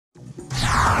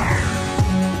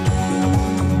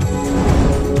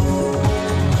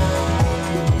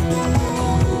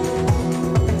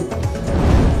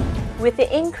With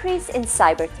the increase in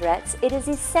cyber threats, it is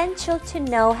essential to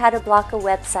know how to block a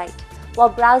website while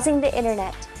browsing the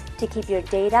internet to keep your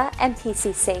data and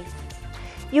PC safe.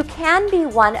 You can be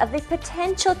one of the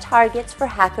potential targets for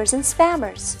hackers and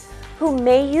spammers who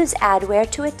may use adware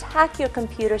to attack your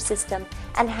computer system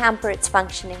and hamper its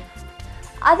functioning.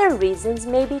 Other reasons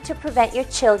may be to prevent your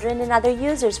children and other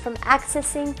users from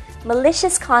accessing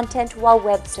malicious content while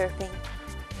web surfing.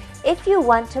 If you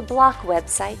want to block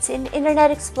websites in Internet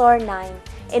Explorer 9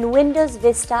 in Windows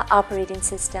Vista operating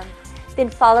system, then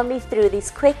follow me through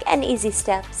these quick and easy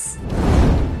steps.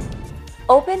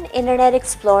 Open Internet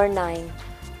Explorer 9.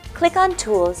 Click on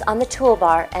Tools on the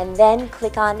toolbar and then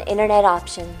click on Internet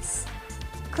Options.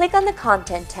 Click on the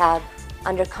Content tab.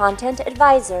 Under Content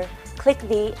Advisor, click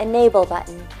the Enable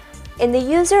button. In the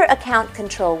User Account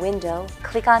Control window,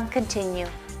 click on Continue.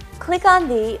 Click on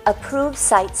the Approve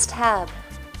Sites tab.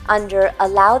 Under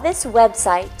Allow this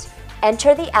website,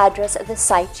 enter the address of the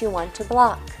site you want to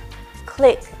block.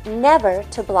 Click Never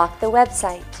to block the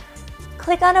website.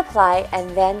 Click on Apply and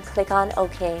then click on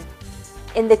OK.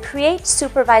 In the Create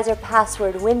Supervisor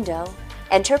Password window,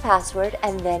 enter password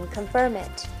and then confirm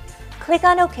it. Click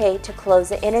on OK to close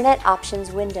the Internet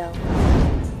Options window.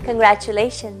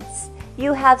 Congratulations!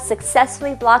 You have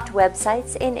successfully blocked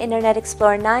websites in Internet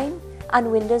Explorer 9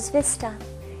 on Windows Vista.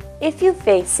 If you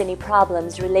face any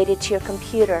problems related to your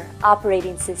computer,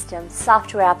 operating system,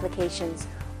 software applications,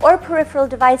 or peripheral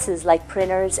devices like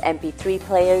printers, MP3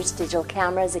 players, digital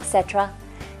cameras, etc.,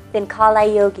 then call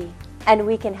iYogi and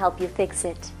we can help you fix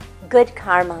it. Good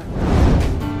karma!